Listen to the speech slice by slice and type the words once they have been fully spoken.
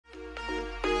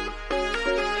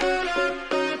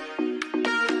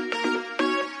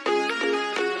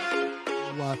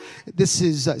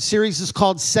series is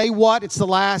called Say What. It's the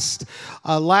last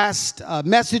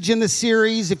message in the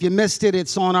series. If you missed it,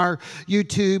 it's on our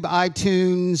YouTube,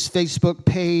 iTunes, Facebook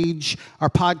page, our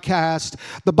podcast.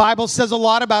 The Bible says a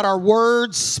lot about our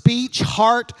words, speech,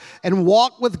 heart, and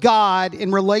walk with God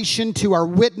in relation to our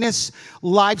witness,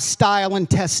 lifestyle, and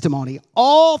testimony.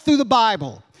 All through the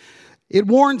Bible, it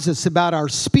warns us about our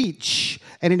speech,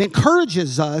 and it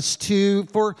encourages us to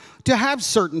have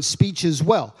certain speech as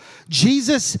well.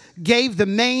 Jesus gave the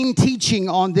main teaching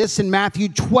on this in Matthew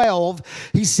 12.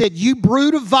 He said, "You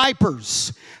brood of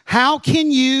vipers, how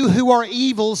can you who are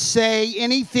evil say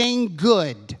anything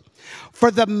good?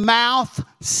 For the mouth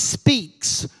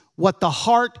speaks what the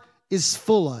heart is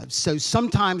full of." So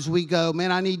sometimes we go,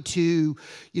 man, I need to,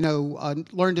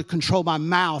 learn to control my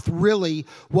mouth. Really,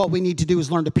 what we need to do is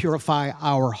learn to purify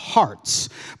our hearts.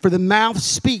 For the mouth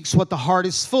speaks what the heart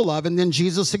is full of. And then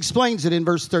Jesus explains it in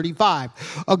verse 35.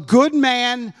 A good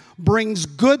man brings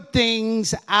good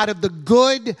things out of the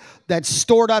good that's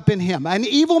stored up in him. An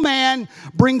evil man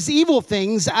brings evil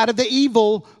things out of the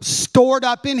evil stored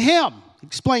up in him. He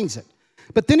explains it.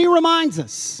 But then he reminds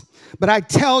us, but I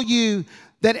tell you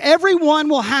that everyone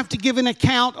will have to give an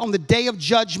account on the day of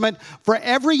judgment for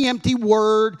every empty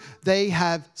word they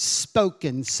have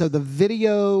spoken. So the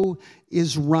video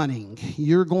is running.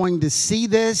 You're going to see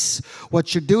this,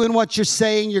 what you're doing, what you're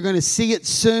saying. You're going to see it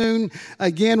soon.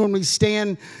 Again, when we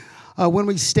stand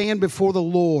before the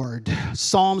Lord.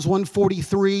 Psalms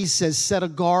 143 says, "Set a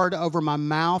guard over my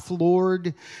mouth,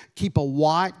 Lord. Keep a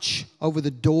watch over the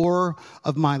door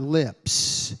of my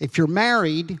lips." If you're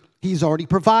married, He's already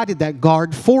provided that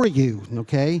guard for you,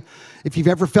 okay? If you've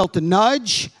ever felt a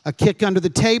nudge, a kick under the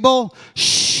table,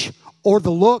 shh, or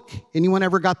the look. Anyone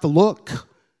ever got the look?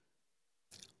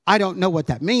 I don't know what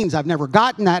that means. I've never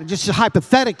gotten that, just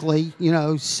hypothetically,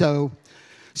 so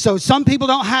some people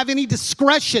don't have any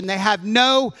discretion. They have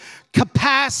no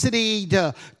capacity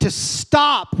to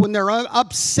stop when they're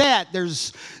upset.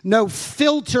 There's no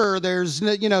filter. There's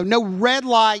no red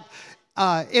light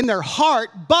in their heart.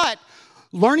 But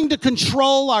learning to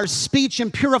control our speech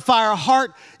and purify our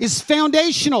heart is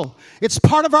foundational. It's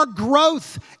part of our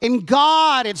growth in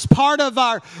God. It's part of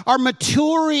our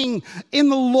maturing in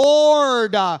the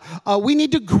Lord. We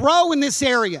need to grow in this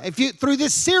area. Through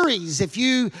this series,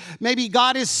 maybe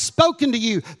God has spoken to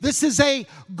you, this is a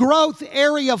growth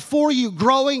area for you,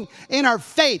 growing in our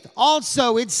faith.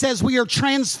 Also, it says we are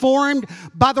transformed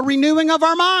by the renewing of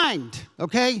our mind.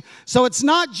 Okay? So it's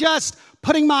not just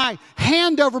putting my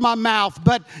hand over my mouth,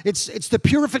 but it's the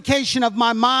purification of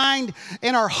my mind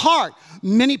and our heart.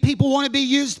 Many people want to be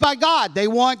used by God. They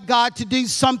want God to do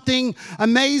something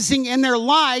amazing in their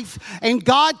life, and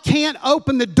God can't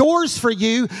open the doors for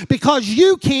you because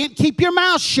you can't keep your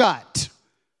mouth shut.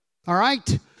 All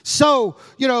right? So,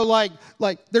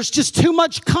 there's just too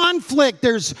much conflict.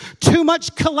 There's too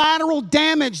much collateral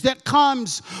damage that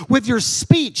comes with your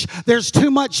speech. There's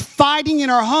too much fighting in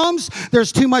our homes.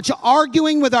 There's too much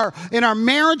arguing in our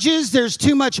marriages. There's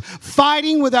too much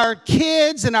fighting with our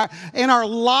kids and our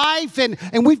life.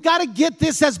 And we've got to get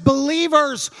this as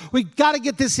believers. We've got to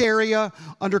get this area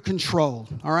under control.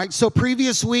 All right. So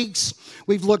previous weeks,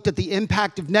 we've looked at the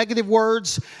impact of negative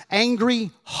words, angry,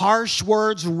 harsh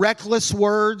words, reckless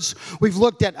words. We've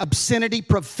looked at obscenity,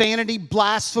 profanity,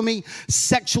 blasphemy,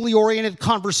 sexually oriented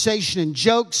conversation and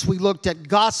jokes. We looked at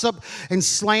gossip and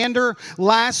slander.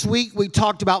 Last week, we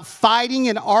talked about fighting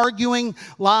and arguing,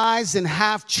 lies and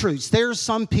half-truths. There are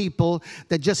some people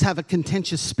that just have a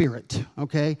contentious spirit,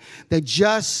 okay? They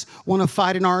just want to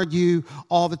fight and argue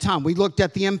all the time. We looked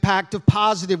at the impact of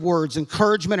positive words,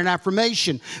 encouragement and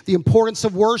affirmation, the importance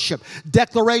of worship,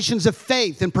 declarations of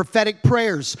faith and prophetic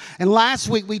prayers. And last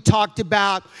week, we talked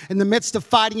about, in the midst of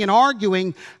fighting and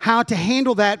arguing, how to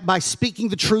handle that by speaking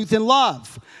the truth in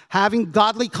love, having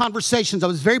godly conversations. I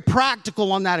was very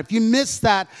practical on that. If you missed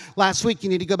that last week, you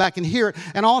need to go back and hear it.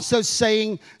 And also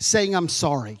saying I'm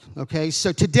sorry, okay?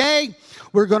 So today,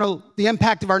 the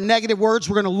impact of our negative words,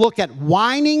 we're going to look at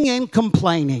whining and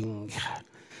complaining.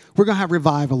 We're going to have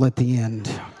revival at the end.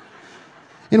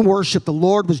 In worship, the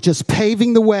Lord was just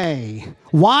paving the way.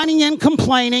 Whining and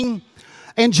complaining.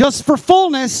 And just for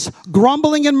fullness,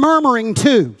 grumbling and murmuring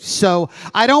too. So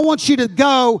I don't want you to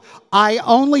go, I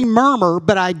only murmur,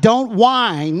 but I don't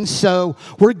whine. So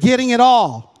we're getting it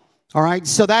all. All right.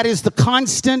 So that is the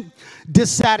constant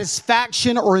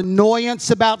dissatisfaction or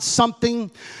annoyance about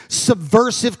something,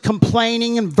 subversive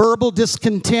complaining and verbal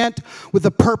discontent with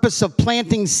the purpose of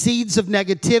planting seeds of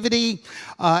negativity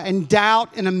and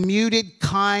doubt in a muted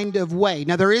kind of way.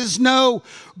 Now, there is no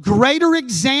greater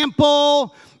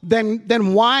example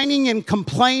than whining and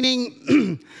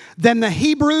complaining than the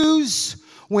Hebrews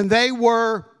when they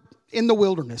were in the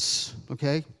wilderness,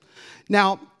 okay?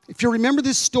 Now, if you remember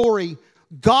this story,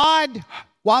 God,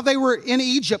 while they were in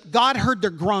Egypt, God heard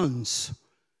their groans.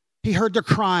 He heard their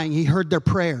crying. He heard their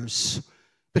prayers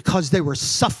because they were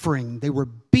suffering. They were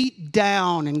beat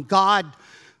down, and God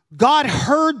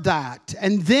heard that.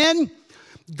 And then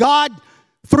God,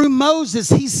 through Moses,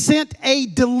 he sent a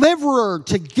deliverer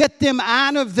to get them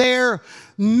out of their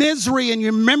misery. And you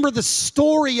remember the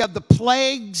story of the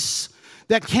plagues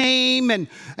that came, and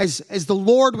as the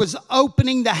Lord was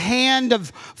opening the hand of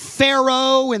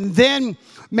Pharaoh, and then,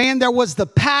 man, there was the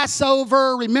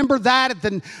Passover. Remember that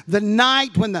at the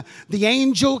night when the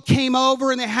angel came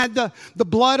over and they had the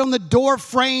blood on the door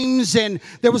frames, and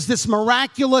there was this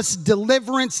miraculous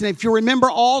deliverance. And if you remember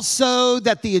also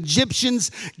that the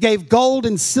Egyptians gave gold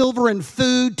and silver and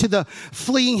food to the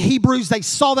fleeing Hebrews, they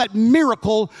saw that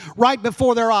miracle right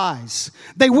before their eyes.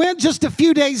 They went just a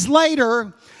few days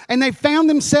later, and they found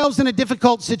themselves in a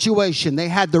difficult situation. They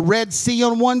had the Red Sea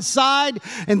on one side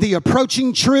and the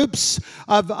approaching troops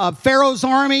of Pharaoh's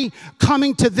army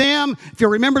coming to them. If you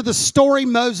remember the story,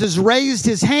 Moses raised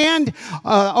his hand.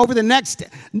 Over the next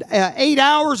 8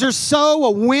 hours or so,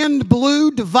 a wind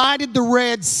blew, divided the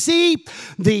Red Sea.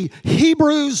 The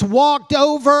Hebrews walked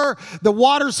over. The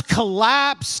waters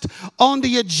collapsed on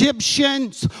the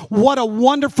Egyptians. What a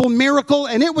wonderful miracle.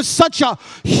 And it was such a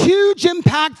huge,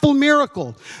 impactful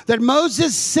miracle that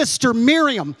Moses' sister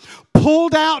Miriam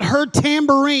pulled out her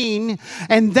tambourine,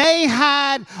 and they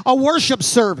had a worship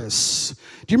service.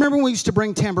 Do you remember when we used to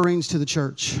bring tambourines to the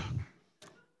church?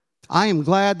 I am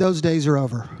glad those days are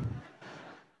over.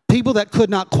 People that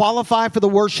could not qualify for the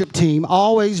worship team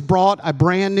always brought a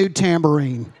brand new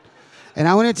tambourine. And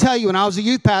I want to tell you, when I was a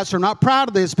youth pastor, I'm not proud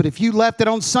of this, but if you left it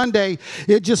on Sunday,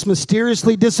 it just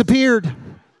mysteriously disappeared.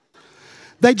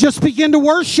 They just began to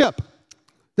worship.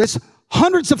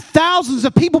 Hundreds of thousands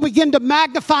of people begin to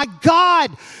magnify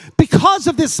God because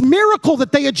of this miracle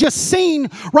that they had just seen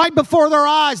right before their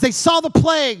eyes. They saw the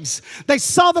plagues. They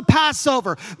saw the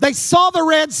Passover. They saw the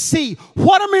Red Sea.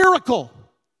 What a miracle.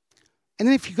 And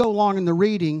then if you go along in the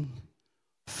reading,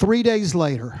 3 days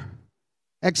later,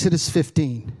 Exodus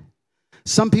 15,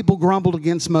 some people grumbled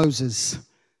against Moses,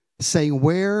 saying,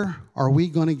 where are we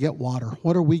going to get water?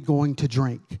 What are we going to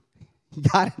drink?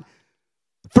 Got it?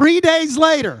 3 days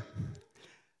later,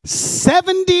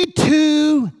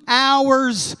 72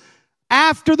 hours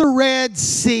after the Red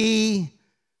Sea,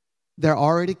 they're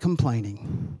already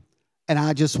complaining. And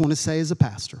I just want to say as a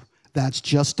pastor, that's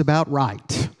just about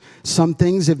right. Some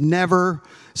things have never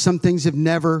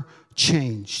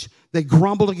changed. They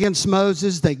grumbled against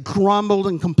Moses. They grumbled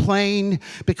and complained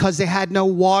because they had no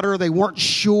water. They weren't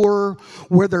sure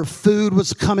where their food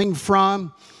was coming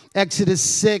from. Exodus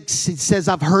 6, it says,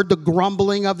 I've heard the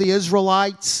grumbling of the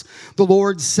Israelites. The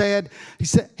Lord said,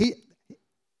 it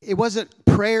wasn't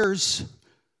prayers.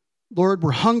 Lord,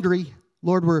 we're hungry.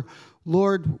 Lord,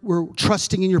 we're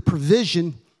trusting in your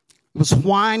provision. It was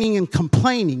whining and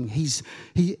complaining.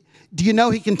 Do you know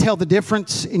he can tell the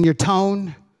difference in your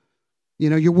tone? You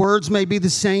know, your words may be the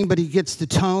same, but he gets the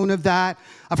tone of that.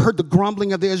 I've heard the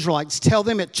grumbling of the Israelites. Tell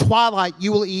them at twilight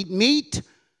you will eat meat.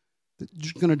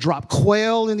 You're going to drop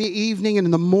quail in the evening, and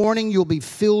in the morning you'll be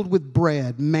filled with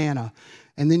bread, manna.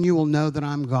 And then you will know that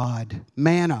I'm God.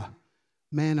 Manna,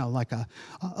 like a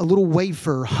little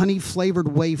wafer, honey-flavored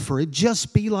wafer. It'd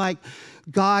just be like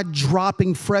God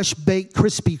dropping fresh-baked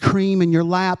Krispy Kreme in your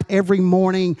lap every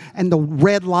morning, and the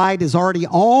red light is already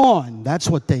on. That's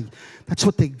what they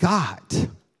got.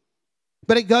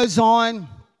 But it goes on,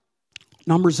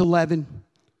 Numbers 11.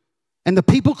 And the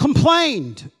people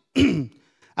complained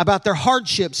about their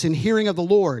hardships in hearing of the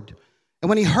Lord. And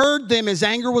when he heard them, his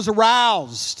anger was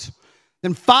aroused.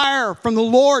 Then fire from the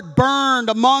Lord burned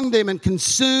among them and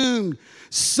consumed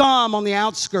some on the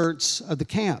outskirts of the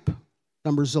camp.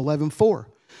 Numbers 11:4.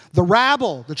 The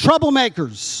rabble, the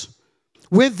troublemakers,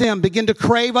 with them began to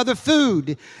crave other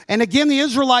food. And again the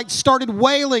Israelites started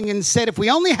wailing and said, if we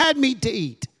only had meat to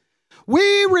eat.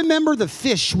 We remember the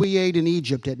fish we ate in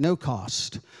Egypt at no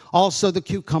cost. Also the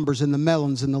cucumbers and the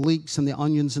melons and the leeks and the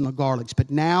onions and the garlics.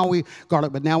 But now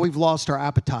we've lost our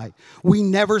appetite. We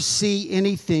never see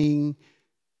anything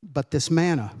but this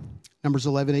manna. Numbers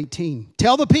 11:18.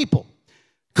 Tell the people,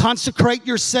 consecrate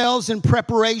yourselves in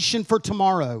preparation for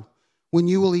tomorrow when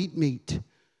you will eat meat.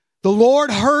 The Lord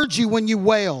heard you when you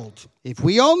wailed. If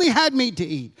we only had meat to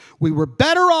eat, we were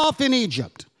better off in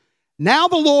Egypt. Now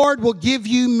the Lord will give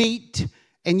you meat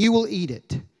and you will eat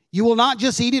it. You will not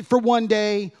just eat it for 1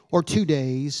 day or 2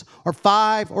 days or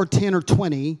 5 or 10 or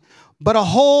 20, but a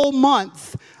whole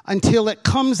month until it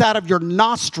comes out of your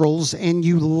nostrils and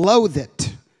you loathe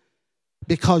it.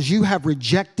 because you have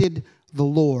rejected the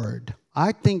Lord.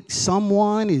 I think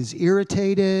someone is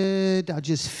irritated. I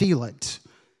just feel it.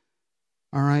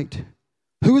 All right.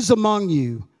 Who is among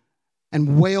you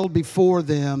and wailed before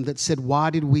them that said, why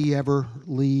did we ever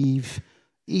leave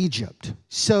Egypt?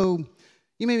 So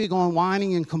you may be going,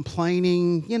 whining and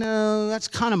complaining. You know, that's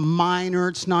kind of minor.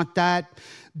 It's not that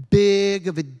big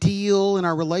of a deal in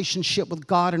our relationship with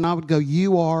God. And I would go,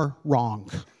 you are wrong.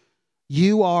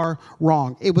 You are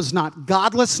wrong. It was not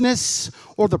godlessness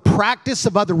or the practice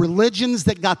of other religions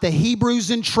that got the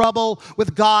Hebrews in trouble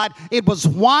with God. It was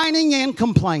whining and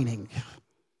complaining.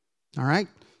 All right?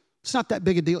 It's not that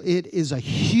big a deal. It is a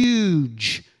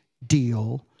huge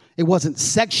deal. It wasn't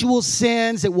sexual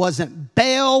sins. It wasn't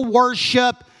Baal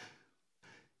worship.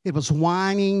 It was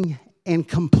whining and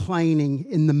complaining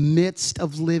in the midst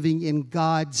of living in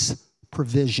God's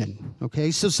provision.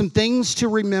 Okay? So some things to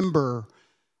remember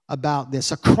about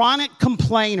this. A chronic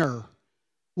complainer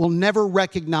will never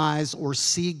recognize or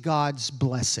see God's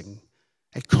blessing.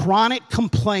 A chronic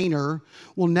complainer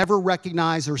will never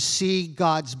recognize or see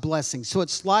God's blessing. So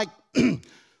it's like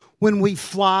when we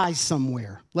fly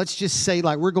somewhere. Let's just say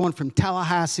like we're going from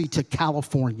Tallahassee to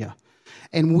California.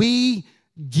 And we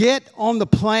get on the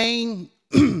plane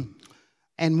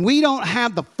and we don't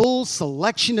have the full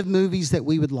selection of movies that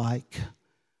we would like.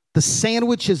 The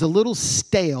sandwich is a little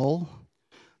stale.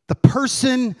 The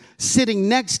person sitting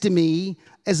next to me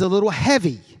is a little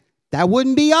heavy. That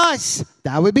wouldn't be us.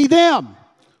 That would be them.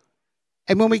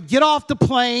 And when we get off the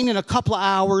plane in a couple of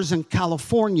hours in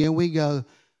California, we go,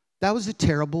 that was a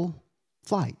terrible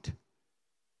flight.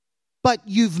 But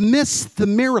you've missed the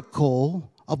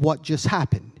miracle of what just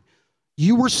happened.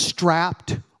 You were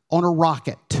strapped on a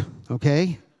rocket,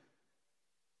 okay?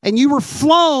 And you were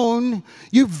flown,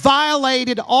 you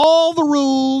violated all the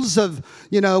rules of,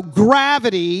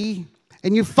 gravity,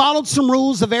 and you followed some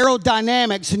rules of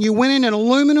aerodynamics, and you went in an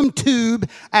aluminum tube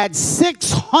at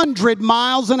 600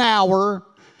 miles an hour.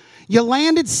 You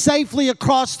landed safely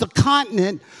across the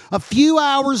continent. A few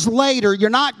hours later, you're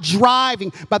not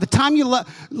driving. By the time you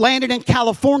landed in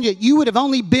California, you would have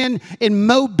only been in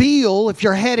Mobile, if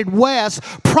you're headed west,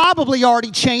 probably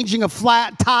already changing a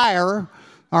flat tire,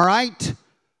 all right?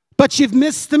 But you've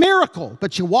missed the miracle.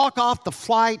 But you walk off the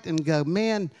flight and go,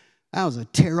 man, that was a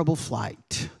terrible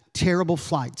flight. Terrible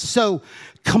flight. So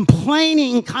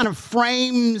complaining kind of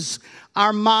frames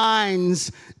our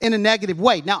minds in a negative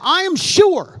way. Now, I am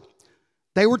sure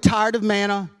they were tired of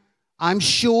manna. I'm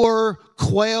sure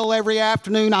quail every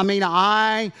afternoon.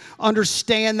 I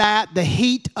understand that. The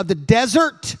heat of the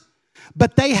desert.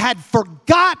 But they had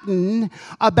forgotten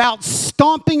about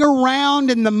stomping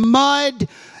around in the mud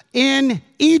in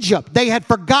Egypt. They had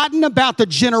forgotten about the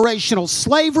generational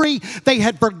slavery. They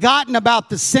had forgotten about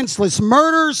the senseless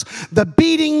murders, the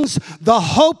beatings, the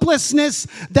hopelessness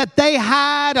that they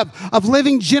had of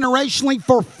living generationally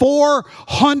for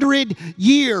 400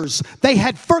 years. They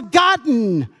had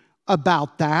forgotten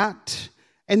about that,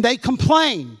 and they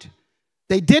complained.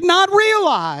 They did not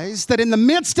realize that in the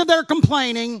midst of their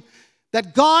complaining,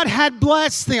 that God had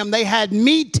blessed them. They had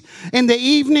meat in the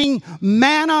evening,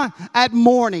 manna at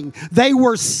morning. They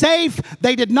were safe.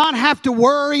 They did not have to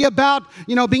worry about,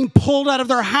 being pulled out of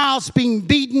their house, being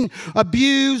beaten,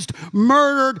 abused,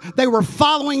 murdered. They were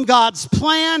following God's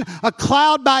plan, a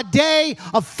cloud by day,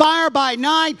 a fire by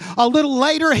night. A little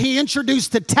later, he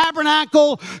introduced the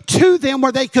tabernacle to them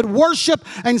where they could worship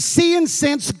and see and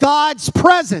sense God's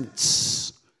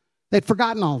presence. They'd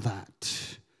forgotten all that.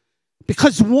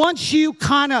 Because once you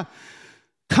kind of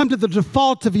come to the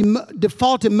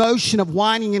default emotion of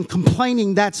whining and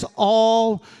complaining, that's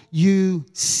all you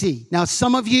see. Now,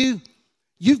 some of you've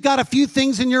got a few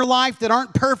things in your life that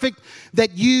aren't perfect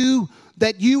that you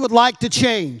would like to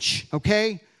change,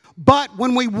 okay? But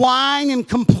when we whine and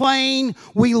complain,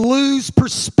 we lose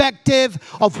perspective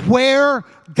of where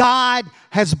God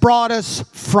has brought us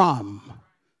from.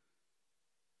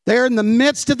 They're in the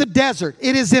midst of the desert.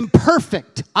 It is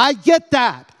imperfect. I get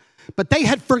that. But they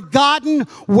had forgotten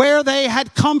where they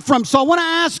had come from. So I want to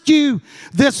ask you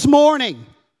this morning,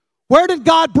 where did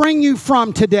God bring you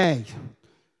from today?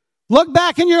 Look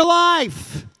back in your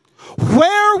life.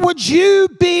 Where would you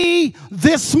be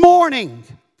this morning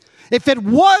if it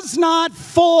was not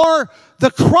for the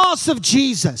cross of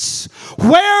Jesus?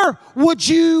 Where would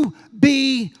you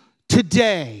be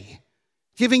today?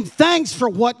 Giving thanks for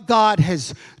what God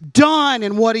has done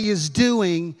and what he is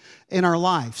doing in our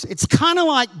lives. It's kind of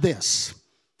like this.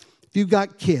 If you've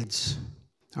got kids,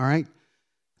 all right,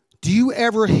 do you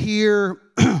ever hear,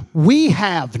 we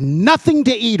have nothing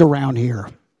to eat around here?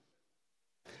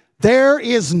 There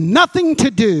is nothing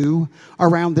to do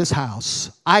around this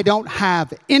house. I don't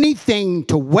have anything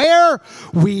to wear.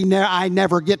 I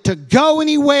never get to go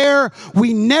anywhere.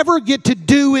 We never get to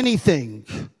do anything.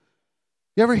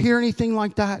 You ever hear anything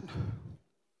like that?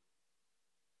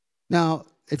 Now,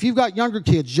 if you've got younger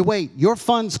kids, you wait. Your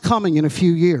fun's coming in a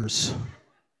few years.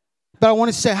 But I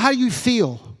want to say, how do you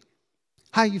feel?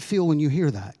 How do you feel when you hear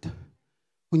that?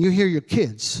 When you hear your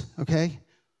kids, okay?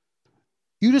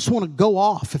 You just want to go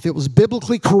off. If it was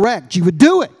biblically correct, you would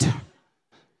do it.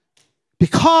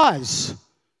 Because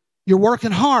you're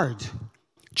working hard,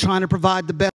 trying to provide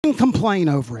the best, and complain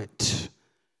over it.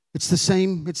 It's the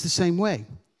same way.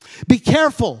 Be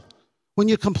careful when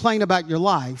you complain about your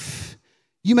life.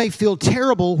 You may feel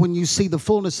terrible when you see the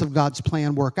fullness of God's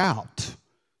plan work out.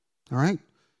 All right?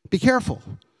 Be careful.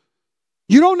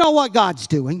 You don't know what God's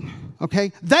doing,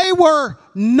 okay? They were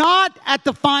not at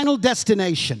the final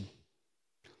destination.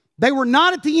 They were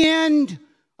not at the end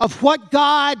of what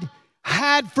God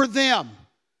had for them.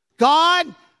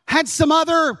 God had some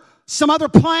other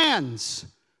plans.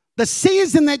 The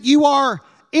season that you are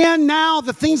in now,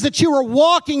 the things that you are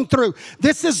walking through,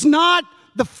 this is not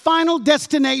the final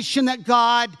destination that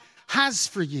God has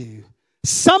for you.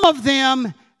 Some of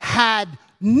them had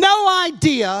no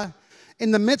idea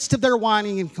in the midst of their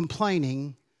whining and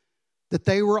complaining that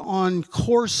they were on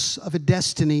course of a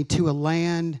destiny to a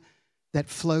land that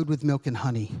flowed with milk and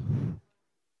honey.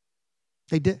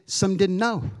 Some didn't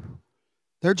know.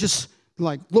 They're just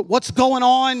like, look, what's going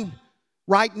on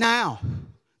right now?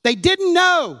 They didn't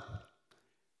know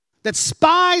that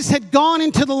spies had gone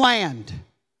into the land.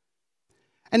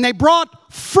 And they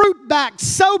brought fruit back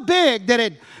so big that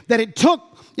it took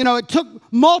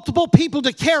multiple people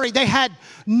to carry. They had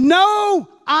no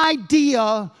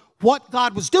idea what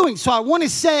God was doing. So I want to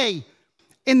say,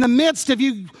 in the midst of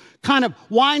you kind of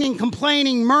whining,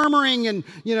 complaining, murmuring, and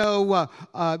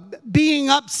being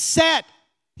upset,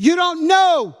 you don't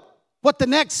know what the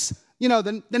next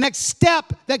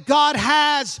step that God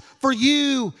has for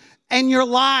you and your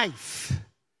life.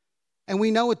 And we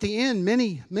know at the end,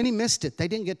 many missed it. They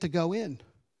didn't get to go in.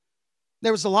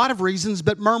 There was a lot of reasons,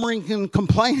 but murmuring and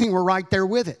complaining were right there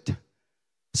with it.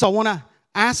 So I want to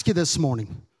ask you this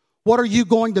morning, what are you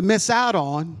going to miss out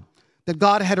on that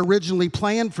God had originally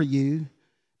planned for you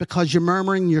because you're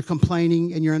murmuring, you're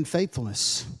complaining, and your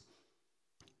unfaithfulness?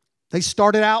 They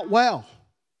started out well,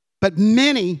 but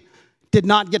many did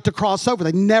not get to cross over.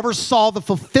 They never saw the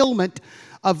fulfillment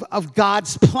of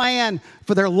God's plan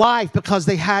for their life because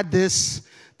they had this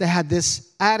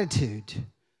attitude.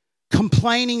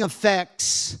 Complaining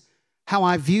affects how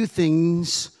I view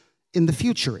things in the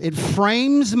future. It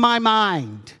frames my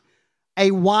mind.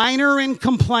 A whiner and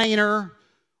complainer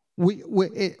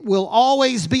it will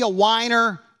always be a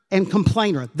whiner and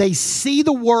complainer. They see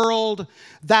the world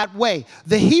that way.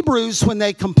 The Hebrews, when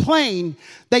they complain,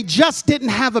 they just didn't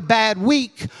have a bad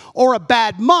week or a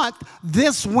bad month.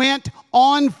 This went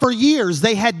on for years.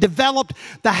 They had developed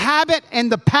the habit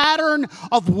and the pattern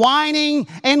of whining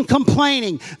and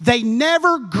complaining. They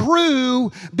never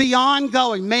grew beyond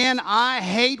going, man, I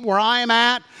hate where I am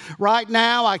at right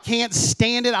now. I can't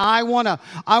stand it. I'm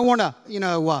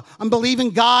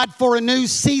believing God for a new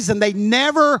season. They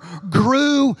never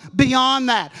grew beyond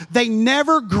that. They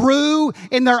never grew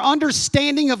in their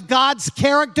understanding of God's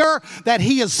character, that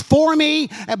He is for me,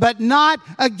 but not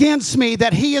against me,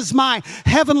 that He is my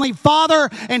heavenly Father,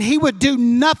 and He would do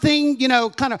nothing,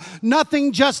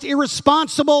 nothing just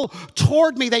irresponsible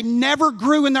toward me. They never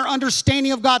grew in their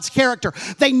understanding of God's character.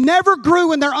 They never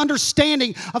grew in their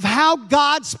understanding of how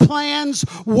God's plans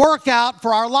work out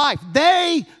for our life.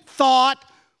 They thought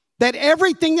that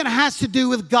everything that has to do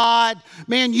with God,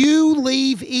 man, you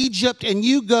leave Egypt and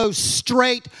you go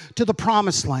straight to the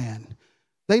promised land.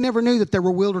 They never knew that there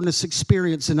were wilderness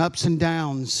experience and ups and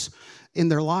downs in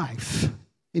their life.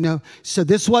 So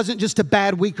this wasn't just a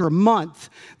bad week or a month.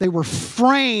 They were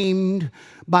framed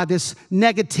by this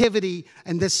negativity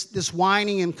and this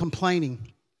whining and complaining.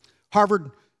 Harvard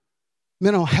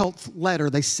Mental Health Letter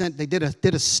they did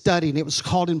a study, and it was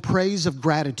called In Praise of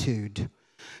Gratitude.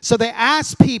 So they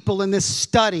asked people in this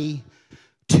study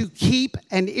to keep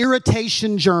an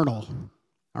irritation journal.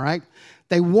 All right?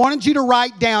 They wanted you to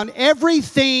write down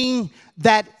everything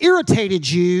that irritated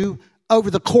you over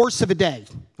the course of a day.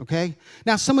 Okay?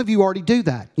 Now, some of you already do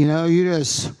that.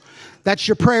 That's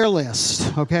your prayer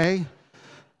list. Okay?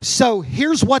 So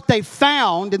here's what they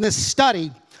found in this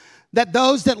study, that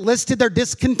those that listed their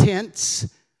discontents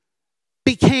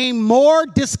became more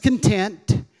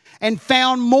discontent and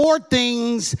found more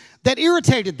things that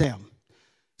irritated them.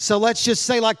 So let's just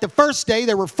say, like the first day,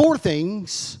 there were 4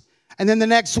 things, And then the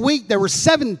next week, there were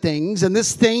 7 things, and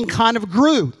this thing kind of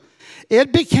grew.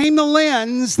 It became the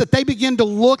lens that they began to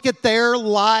look at their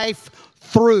life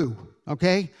through,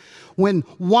 okay? When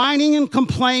whining and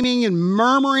complaining and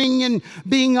murmuring and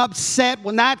being upset,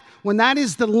 when that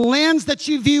is the lens that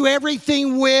you view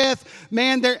everything with,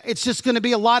 man, it's just going to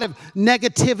be a lot of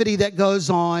negativity that goes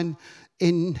on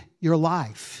in your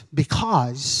life,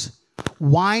 because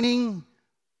whining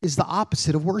is the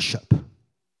opposite of worship.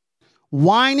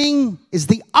 Whining is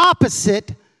the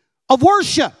opposite of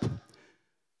worship.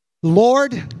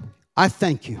 Lord, I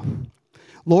thank you.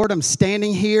 Lord, I'm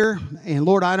standing here, and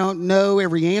Lord, I don't know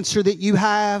every answer that you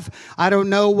have. I don't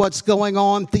know what's going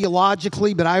on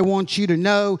theologically, but I want you to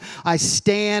know I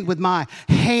stand with my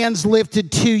hands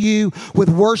lifted to you with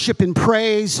worship and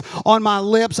praise on my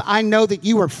lips. I know that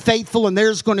you are faithful, and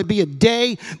there's going to be a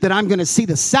day that I'm going to see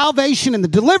the salvation and the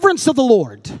deliverance of the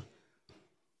Lord.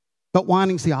 But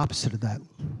whining's the opposite of that.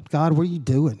 God, what are you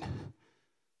doing?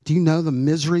 Do you know the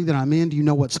misery that I'm in? Do you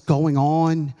know what's going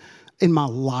on in my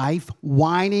life?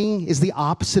 Whining is the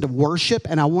opposite of worship,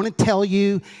 and I want to tell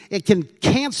you, it can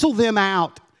cancel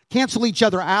each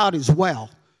other out as well.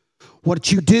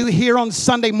 What you do here on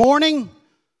Sunday morning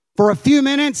for a few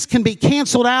minutes can be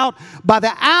canceled out by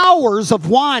the hours of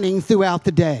whining throughout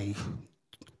the day,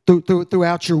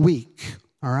 throughout your week,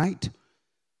 all right?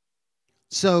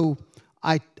 So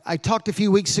I talked a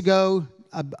few weeks ago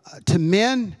to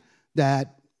men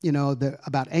that,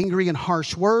 about angry and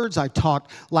harsh words. I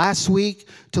talked last week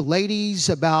to ladies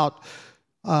about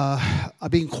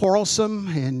being quarrelsome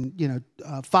and,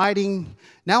 fighting.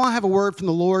 Now I have a word from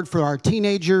the Lord for our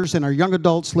teenagers and our young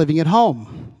adults living at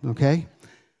home, okay?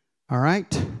 All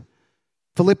right?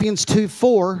 Philippians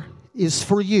 2:4 is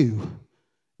for you.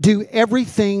 Do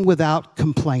everything without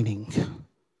complaining.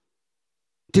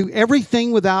 Do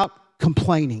everything without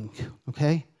complaining,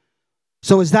 okay?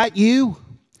 So is that you?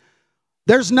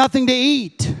 There's nothing to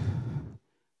eat.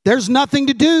 There's nothing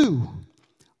to do.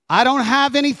 I don't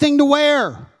have anything to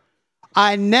wear.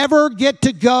 I never get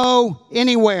to go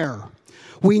anywhere.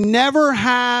 We never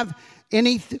have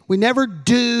anything. We never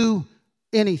do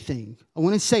anything. I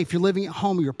want to say, if you're living at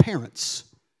home with your parents,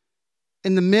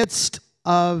 in the midst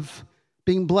of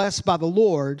being blessed by the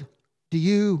Lord, do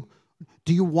you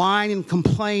whine and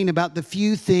complain about the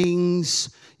few things,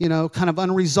 kind of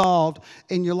unresolved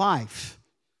in your life?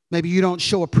 Maybe you don't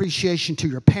show appreciation to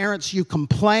your parents. You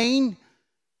complain,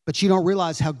 but you don't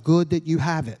realize how good that you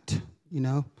have it,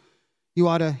 You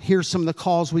ought to hear some of the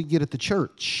calls we get at the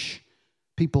church.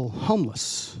 People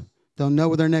homeless, don't know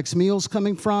where their next meal's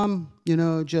coming from,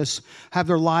 just have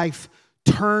their life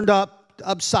turned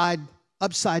upside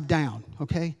down,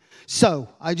 okay? So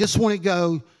I just want to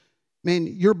go, man,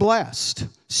 you're blessed.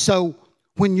 So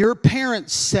when your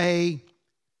parents say,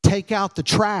 take out the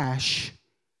trash,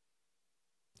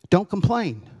 don't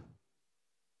complain.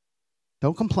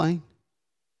 Don't complain.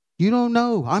 You don't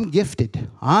know. I'm gifted.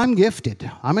 I got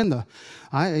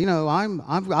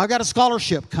a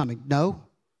scholarship coming. No.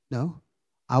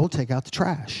 I will take out the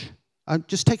trash.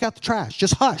 Just take out the trash.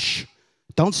 Just hush.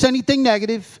 Don't say anything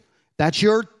negative. That's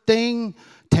your thing.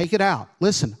 Take it out.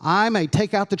 Listen, I'm a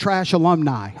take out the trash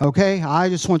alumni, okay? I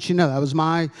just want you to know that was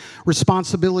my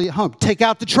responsibility at home. Take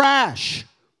out the trash.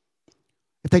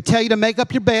 If they tell you to make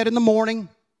up your bed in the morning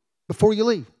before you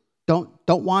leave, don't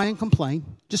whine and complain.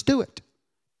 Just do it.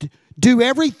 Do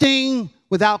everything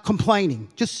without complaining.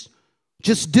 Just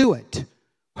do it.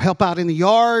 Help out in the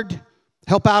yard.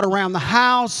 Help out around the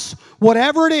house.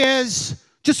 Whatever it is,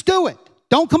 just do it.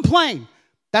 Don't complain.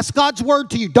 That's God's word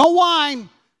to you. Don't whine.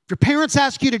 If your parents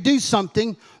ask you to do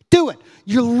something, do it.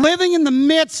 You're living in the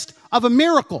midst of a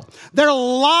miracle. There are a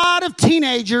lot of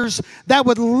teenagers that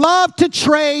would love to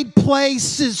trade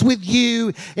places with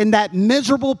you in that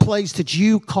miserable place that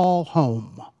you call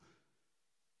home.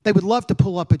 They would love to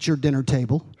pull up at your dinner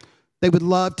table. They would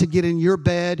love to get in your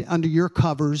bed under your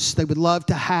covers. They would love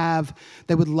to have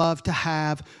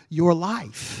your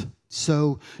life.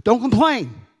 So don't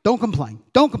complain. Don't complain.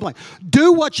 Don't complain.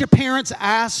 Do what your parents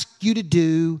ask you to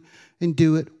do, and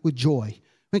do it with joy.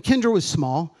 When Kendra was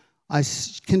small,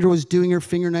 Kendra was doing her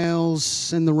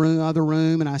fingernails in the other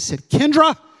room, and I said,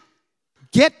 Kendra,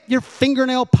 get your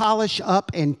fingernail polish up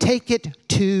and take it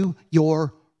to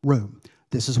your room.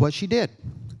 This is what she did.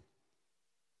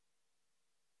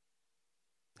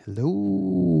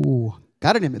 Hello.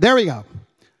 Got it in me. There we go.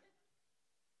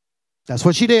 That's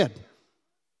what she did.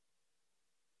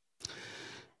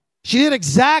 She did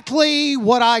exactly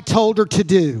what I told her to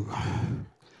do.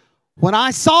 When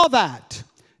I saw that,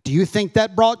 do you think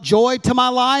that brought joy to my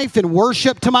life and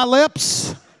worship to my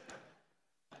lips?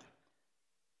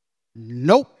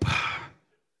 Nope.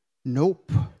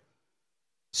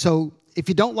 So if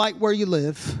you don't like where you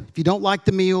live, if you don't like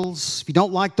the meals, if you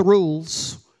don't like the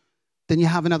rules, then you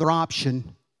have another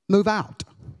option. Move out.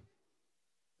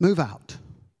 Move out.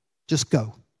 Just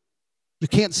go. You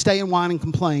can't stay and whine and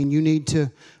complain. You need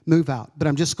to move out. But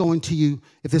I'm just going to you,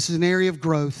 if this is an area of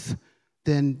growth,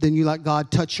 then you let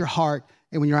God touch your heart.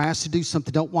 And when you're asked to do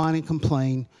something, don't whine and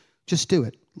complain. Just do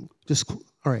it.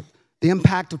 All right. The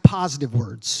impact of positive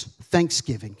words.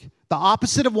 Thanksgiving. The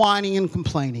opposite of whining and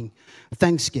complaining.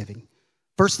 Thanksgiving.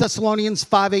 1 Thessalonians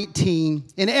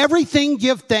 5:18. In everything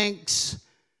give thanks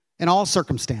in all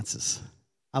circumstances.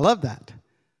 I love that.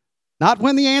 Not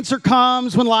when the answer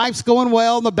comes, when life's going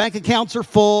well and the bank accounts are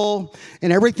full.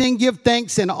 In everything give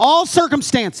thanks in all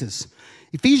circumstances.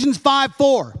 Ephesians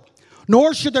 5:4.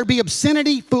 Nor should there be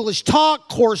obscenity, foolish talk,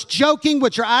 coarse joking,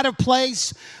 which are out of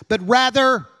place, but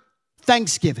rather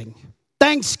thanksgiving.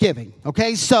 Thanksgiving.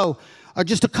 Okay, so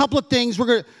just a couple of things.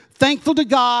 We're thankful to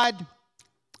God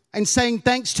and saying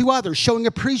thanks to others, showing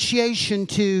appreciation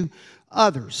to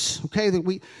others. Okay, that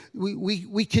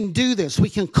we can do this. We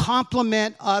can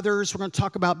compliment others. We're going to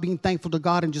talk about being thankful to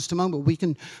God in just a moment. We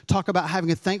can talk about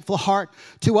having a thankful heart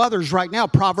to others right now.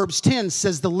 Proverbs 10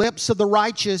 says, the lips of the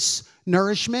righteous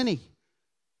nourish many.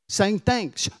 Saying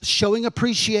thanks, showing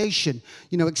appreciation,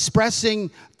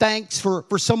 expressing thanks for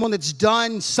someone that's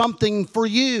done something for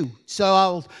you. So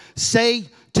I'll say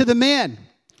to the men,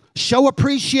 show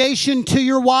appreciation to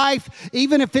your wife,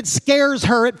 even if it scares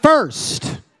her at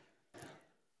first.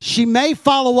 She may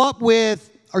follow up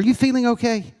with, are you feeling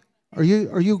okay? Are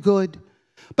you good?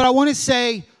 But I want to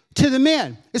say to the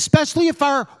men, especially if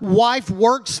our wife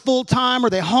works full-time or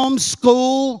they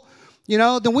homeschool,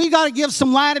 then we got to give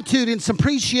some latitude and some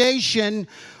appreciation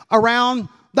around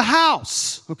the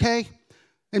house, okay?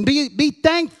 And be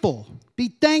thankful. Be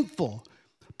thankful.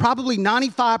 Probably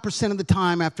 95% of the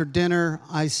time after dinner,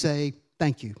 I say,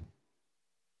 thank you.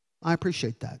 I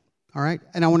appreciate that, all right?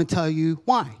 And I want to tell you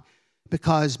why.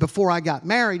 Because before I got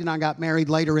married, and I got married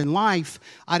later in life,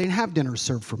 I didn't have dinner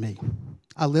served for me.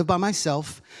 I lived by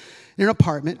myself in an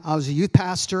apartment. I was a youth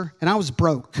pastor, and I was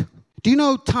broke. Do you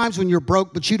know times when you're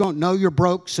broke, but you don't know you're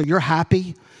broke, so you're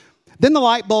happy? Then the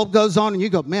light bulb goes on, and you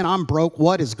go, man, I'm broke.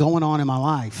 What is going on in my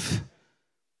life?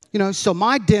 So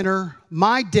my dinner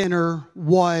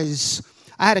was,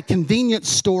 I had a convenience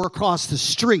store across the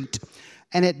street,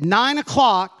 and at 9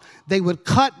 o'clock, they would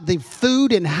cut the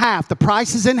food in half, the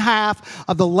prices in half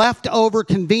of the leftover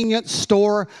convenience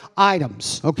store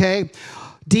items, okay?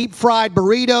 Deep fried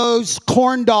burritos,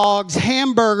 corn dogs,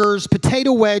 hamburgers,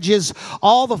 potato wedges,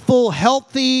 all the full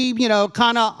healthy,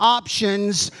 kind of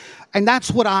options. And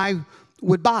that's what I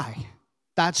would buy.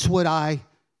 That's what I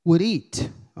would eat,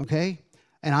 okay?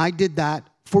 And I did that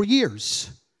for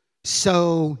years.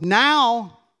 So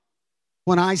now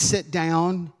when I sit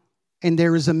down and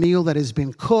there is a meal that has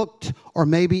been cooked, or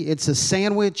maybe it's a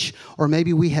sandwich, or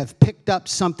maybe we have picked up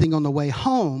something on the way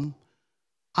home,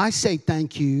 I say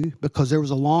thank you because there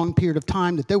was a long period of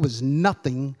time that there was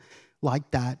nothing like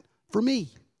that for me.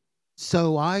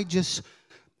 So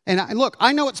look,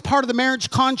 I know it's part of the marriage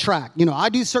contract. I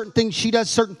do certain things, she does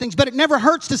certain things, but it never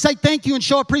hurts to say thank you and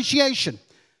show appreciation.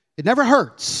 It never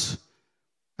hurts.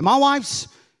 And my wife's,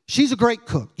 she's a great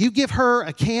cook. You give her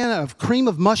a can of cream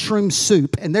of mushroom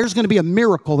soup, and there's going to be a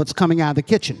miracle that's coming out of the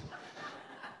kitchen.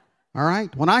 All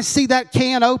right? When I see that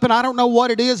can open, I don't know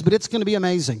what it is, but it's going to be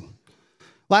amazing.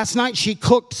 Last night, she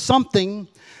cooked something,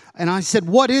 and I said,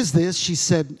 what is this? She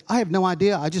said, I have no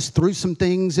idea. I just threw some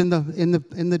things in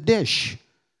the dish.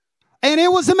 And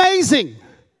it was amazing.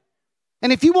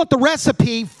 And if you want the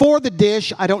recipe for the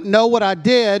dish, I don't know what I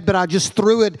did, but I just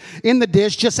threw it in the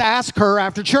dish. Just ask her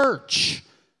after church.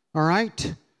 All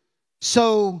right?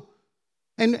 So,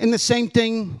 and the same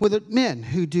thing with men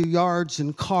who do yards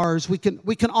and cars. We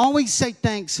can always say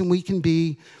thanks, and we can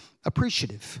be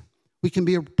appreciative. We can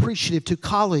be appreciative to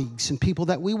colleagues and people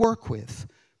that we work with.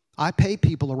 I pay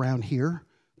people around here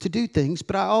to do things,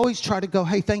 but I always try to go,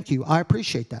 hey, thank you. I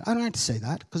appreciate that. I don't have to say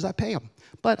that because I pay them.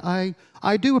 But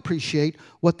I do appreciate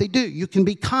what they do. You can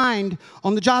be kind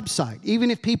on the job site. Even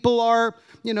if people are,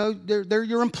 they're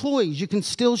your employees, you can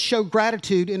still show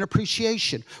gratitude and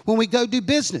appreciation. When we go do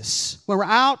business, when we're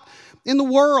out in the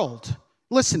world,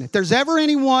 listen, if there's ever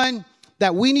anyone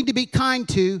that we need to be kind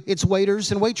to, it's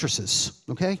waiters and waitresses,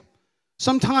 okay?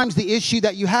 Sometimes the issue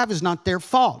that you have is not their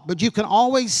fault, but you can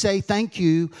always say, thank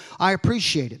you, I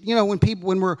appreciate it.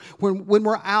 When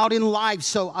we're out in life.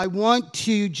 So I want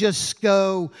to just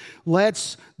go,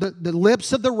 the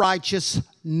lips of the righteous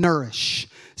nourish.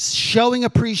 Showing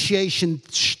appreciation,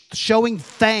 showing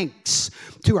thanks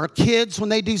to our kids when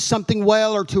they do something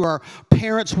well, or to our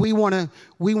parents. We want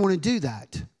to do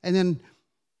that. And then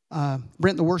Brent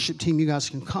and the worship team, you guys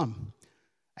can come.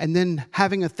 And then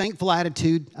having a thankful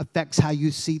attitude affects how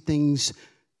you see things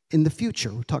in the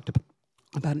future. We talked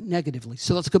about it negatively.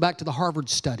 So let's go back to the Harvard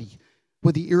study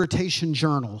with the irritation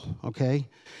journal, okay?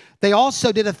 They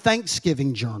also did a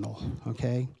Thanksgiving journal,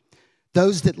 okay?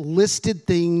 Those that listed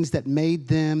things that made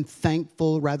them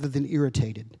thankful rather than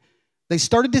irritated. They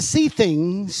started to see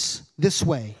things this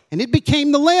way, and it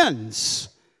became the lens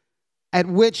at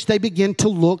which they began to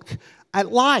look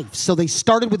at life. So they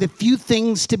started with a few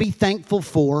things to be thankful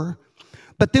for,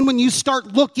 but then when you start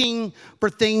looking for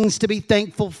things to be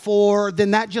thankful for,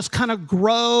 then that just kind of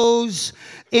grows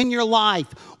in your life.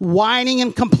 Whining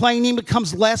and complaining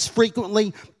becomes less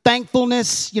frequently.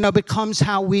 Thankfulness, becomes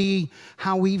how we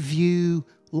view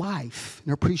life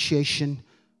and appreciation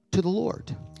to the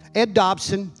Lord. Ed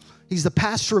Dobson, he's the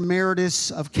pastor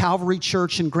emeritus of Calvary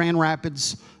Church in Grand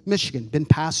Rapids, Michigan. Been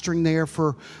pastoring there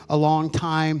for a long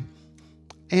time.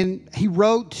 And he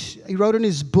wrote in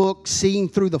his book, Seeing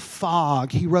Through the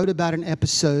Fog, he wrote about an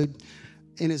episode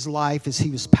in his life as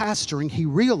he was pastoring. He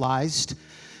realized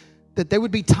that there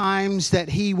would be times that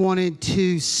he wanted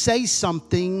to say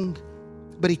something,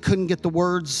 but he couldn't get the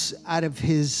words out of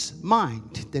his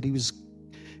mind, that he was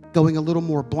going a little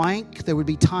more blank. There would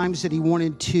be times that he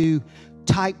wanted to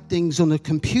type things on the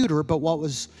computer, but what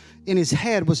was in his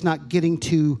head was not getting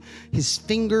to his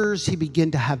fingers. He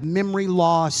began to have memory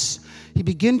loss. He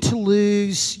began to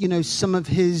lose, some of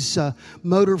his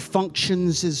motor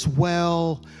functions as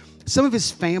well. Some of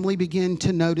his family began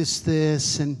to notice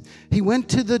this, and he went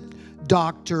to the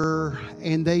doctor,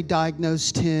 and they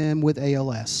diagnosed him with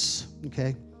ALS,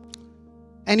 okay?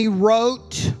 And he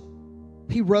wrote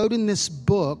in this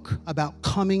book about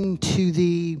coming to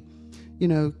the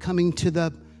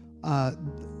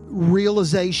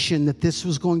realization that this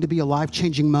was going to be a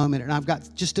life-changing moment. And I've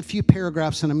got just a few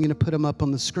paragraphs, and I'm going to put them up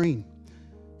on the screen.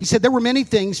 He said, there were many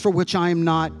things for which I am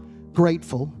not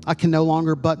grateful. I can no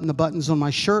longer button the buttons on my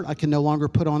shirt. I can no longer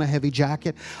put on a heavy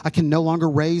jacket. I can no longer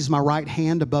raise my right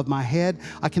hand above my head.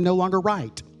 I can no longer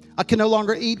write. I can no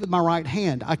longer eat with my right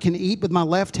hand. I can eat with my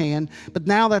left hand, but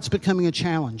now that's becoming a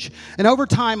challenge. And over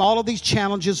time, all of these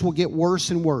challenges will get worse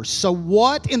and worse. So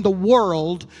what in the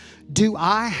world do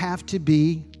I have to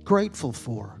be grateful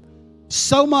for?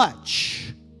 So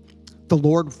much. The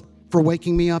Lord for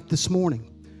waking me up this morning.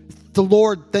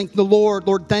 Lord, thank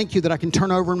you that I can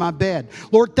turn over in my bed.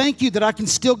 Lord, thank you that I can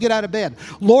still get out of bed.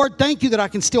 Lord, thank you that I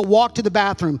can still walk to the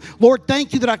bathroom. Lord,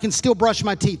 thank you that I can still brush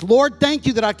my teeth. Lord, thank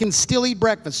you that I can still eat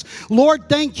breakfast. Lord,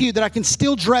 thank you that I can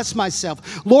still dress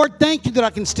myself. Lord, thank you that I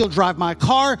can still drive my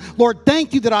car. Lord,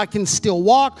 thank you that I can still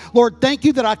walk. Lord, thank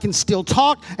you that I can still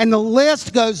talk. And the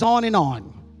list goes on and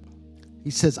on. He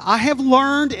says, I have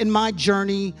learned in my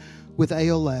journey with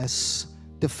ALS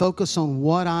to focus on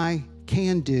what I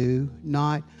can do,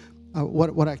 not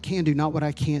what I can do, not what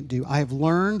I can't do. I have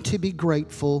learned to be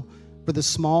grateful for the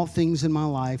small things in my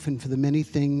life and for the many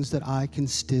things that I can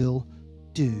still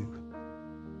do.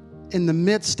 In the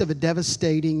midst of a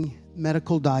devastating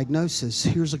medical diagnosis,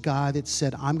 here's a guy that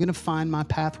said, I'm going to find my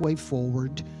pathway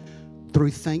forward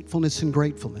through thankfulness and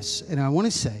gratefulness. And I want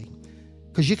to say,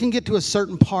 because you can get to a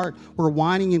certain part where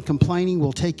whining and complaining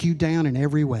will take you down in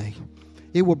every way.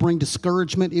 It will bring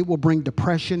discouragement. It will bring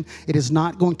depression. It is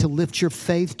not going to lift your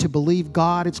faith to believe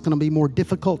God. It's going to be more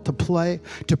difficult to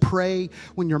pray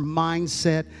when your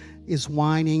mindset is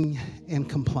whining and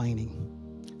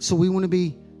complaining. So we want to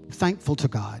be thankful to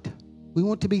God. We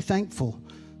want to be thankful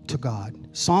to God.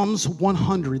 Psalms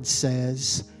 100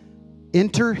 says,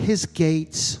 enter his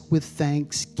gates with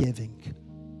thanksgiving.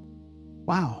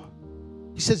 Wow.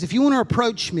 He says, if you want to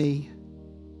approach me,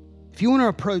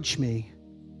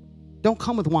 don't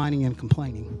come with whining and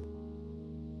complaining.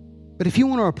 But if you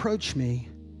want to approach me,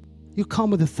 you come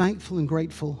with a thankful and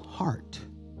grateful heart.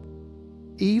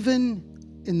 Even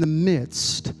in the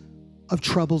midst of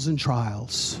troubles and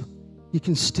trials, you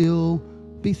can still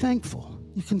be thankful.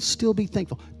 You can still be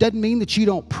thankful. Doesn't mean that you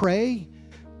don't pray.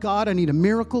 God, I need a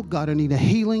miracle. God, I need a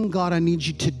healing. God, I need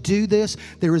you to do this.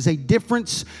 There is a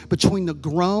difference between the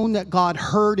groan that God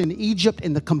heard in Egypt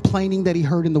and the complaining that he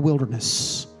heard in the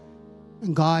wilderness.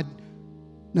 And God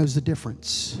knows the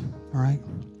difference, all right?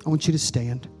 I want you to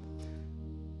stand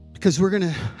because we're going to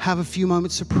have a few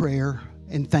moments of prayer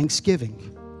and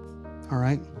thanksgiving, all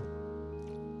right?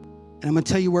 And I'm going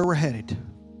to tell you where we're headed.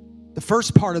 The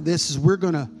first part of this is we're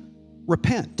going to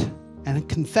repent and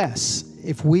confess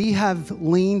if we have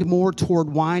leaned more toward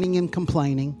whining and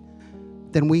complaining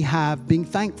than we have being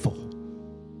thankful.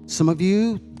 Some of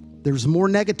you, there's more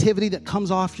negativity that comes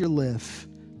off your lips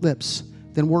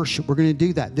than worship. We're going to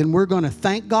do that. Then we're going to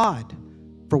thank God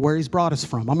for where He's brought us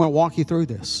from. I'm going to walk you through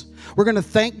this. We're going to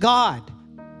thank God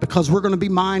because we're going to be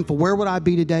mindful. Where would I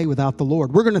be today without the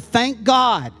Lord? We're going to thank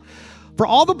God for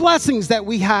all the blessings that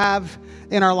we have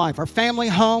in our life. Our family,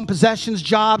 home, possessions,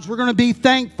 jobs. We're going to be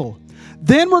thankful.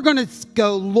 Then we're going to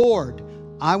go, Lord,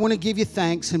 I want to give you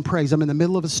thanks and praise. I'm in the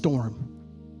middle of a storm.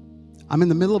 I'm in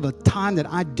the middle of a time that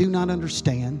I do not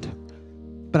understand.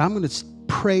 But I'm going to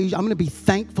praise. I'm going to be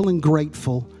thankful and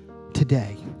grateful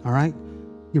today. All right?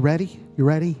 You ready? You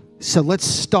ready? So let's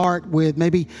start with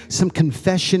maybe some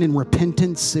confession and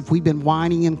repentance if we've been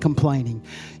whining and complaining.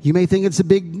 You may think it's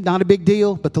not a big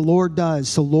deal, but the Lord does.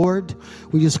 So Lord,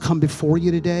 we just come before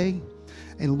you today.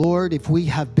 And Lord, if we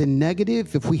have been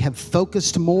negative, if we have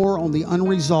focused more on the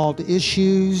unresolved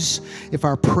issues, if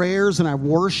our prayers and our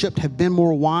worship have been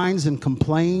more whines and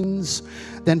complains,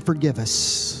 then forgive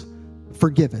us.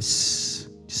 Forgive us.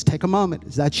 Just take a moment.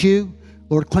 Is that you?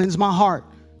 Lord, cleanse my heart.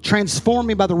 Transform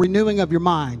me by the renewing of your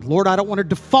mind. Lord, I don't want to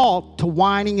default to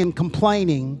whining and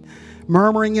complaining,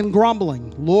 murmuring and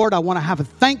grumbling. Lord, I want to have a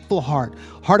thankful heart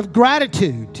of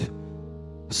gratitude.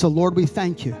 So, Lord, we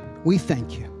thank you. We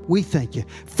thank you. We thank you.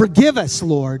 Forgive us,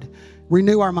 Lord.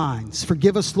 Renew our minds.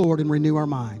 Forgive us, Lord, and renew our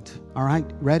mind. All right?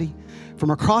 Ready? From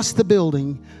across the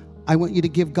building, I want you to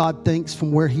give God thanks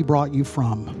from where He brought you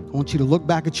from. I want you to look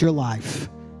back at your life.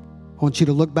 I want you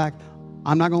to look back.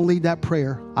 I'm not going to lead that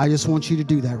prayer. I just want you to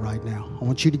do that right now. I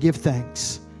want you to give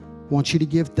thanks. I want you to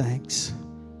give thanks.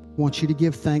 I want you to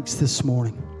give thanks this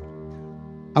morning.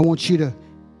 I want you to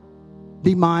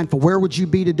be mindful. Where would you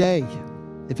be today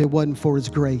if it wasn't for His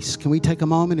grace? Can we take a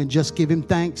moment and just give Him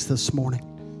thanks this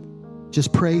morning?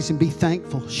 Just praise and be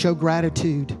thankful. Show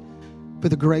gratitude for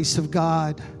the grace of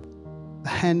God, the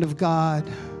hand of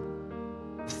God.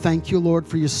 Thank you, Lord,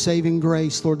 for your saving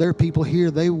grace. Lord, there are people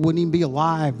here, they wouldn't even be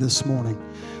alive this morning.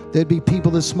 There'd be people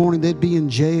this morning, they'd be in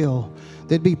jail.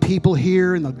 There'd be people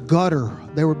here in the gutter.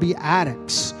 There would be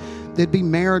addicts. There'd be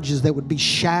marriages that would be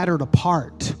shattered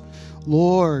apart.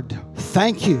 Lord,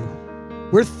 thank you.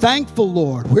 We're thankful,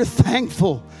 Lord. We're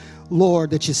thankful,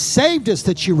 Lord, that you saved us,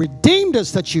 that you redeemed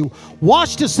us, that you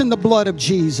washed us in the blood of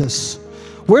Jesus.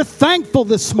 We're thankful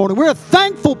this morning. We're a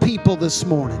thankful people this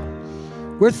morning.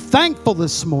 We're thankful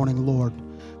this morning, Lord.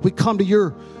 We come to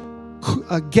your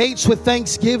gates with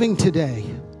thanksgiving today.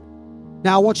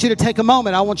 Now, I want you to take a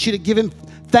moment. I want you to give Him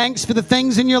thanks for the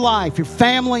things in your life, your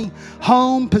family,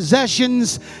 home,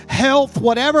 possessions, health,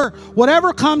 whatever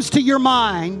comes to your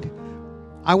mind.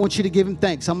 I want you to give Him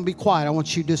thanks. I'm going to be quiet. I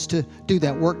want you just to do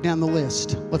that. Work down the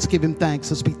list. Let's give Him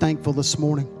thanks. Let's be thankful this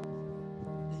morning.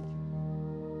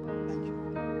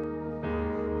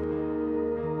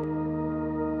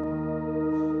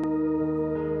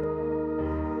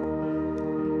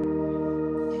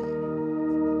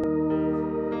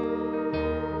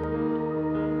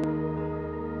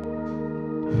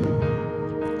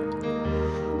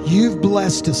 You've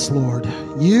blessed us, Lord.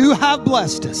 You have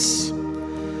blessed us.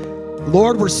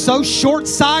 Lord, we're so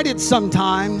short-sighted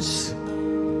sometimes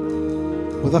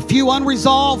with a few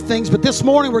unresolved things, but this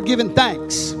morning we're giving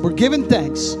thanks. We're giving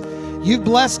thanks. You've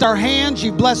blessed our hands,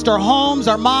 you've blessed our homes,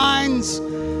 our minds,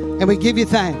 and we give you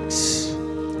thanks.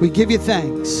 We give you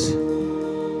thanks.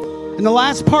 In the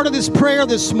last part of this prayer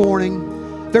this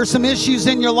morning, there's some issues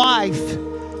in your life.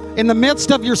 In the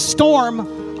midst of your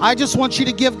storm, I just want you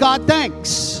to give God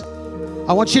thanks.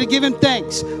 I want you to give Him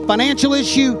thanks. Financial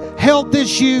issue, health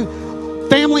issue,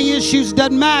 family issues,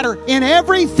 doesn't matter. In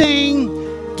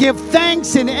everything, give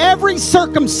thanks in every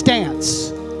circumstance.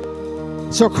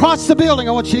 So across the building,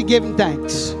 I want you to give Him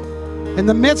thanks. In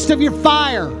the midst of your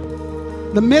fire,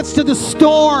 in the midst of the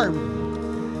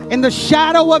storm, in the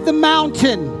shadow of the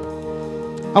mountain,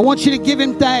 I want you to give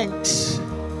Him thanks.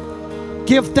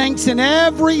 Give thanks in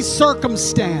every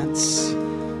circumstance.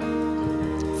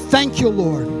 Thank you,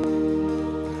 Lord.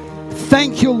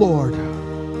 Thank you, Lord.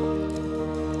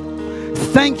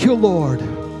 Thank you, Lord.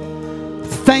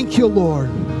 Thank you, Lord.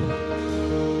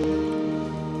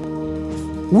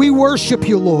 We worship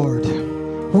you, Lord.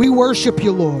 We worship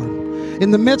you, Lord.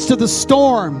 In the midst of the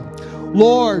storm,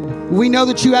 Lord, we know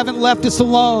that you haven't left us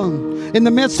alone. In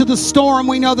the midst of the storm,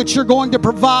 we know that you're going to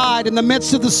provide. In the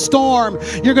midst of the storm,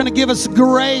 you're going to give us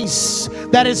grace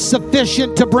that is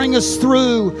sufficient to bring us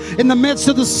through. In the midst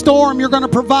of the storm, you're going to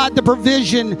provide the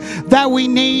provision that we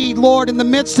need. Lord, in the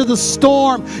midst of the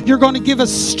storm, you're going to give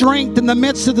us strength. In the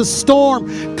midst of the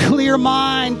storm, clear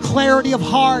mind, clarity of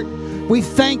heart. We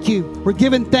thank you. We're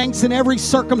giving thanks in every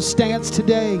circumstance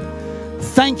today.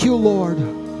 Thank you, Lord.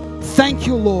 Thank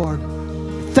you, Lord.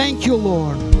 Thank you,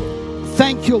 Lord.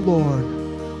 Thank you,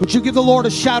 Lord. Would you give the Lord a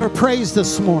shout of praise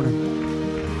this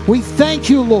morning? We thank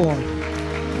you, Lord.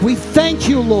 We thank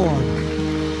you, Lord.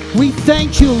 We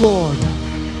thank you, Lord.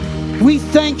 We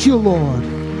thank you, Lord.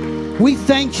 We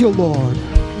thank you, Lord.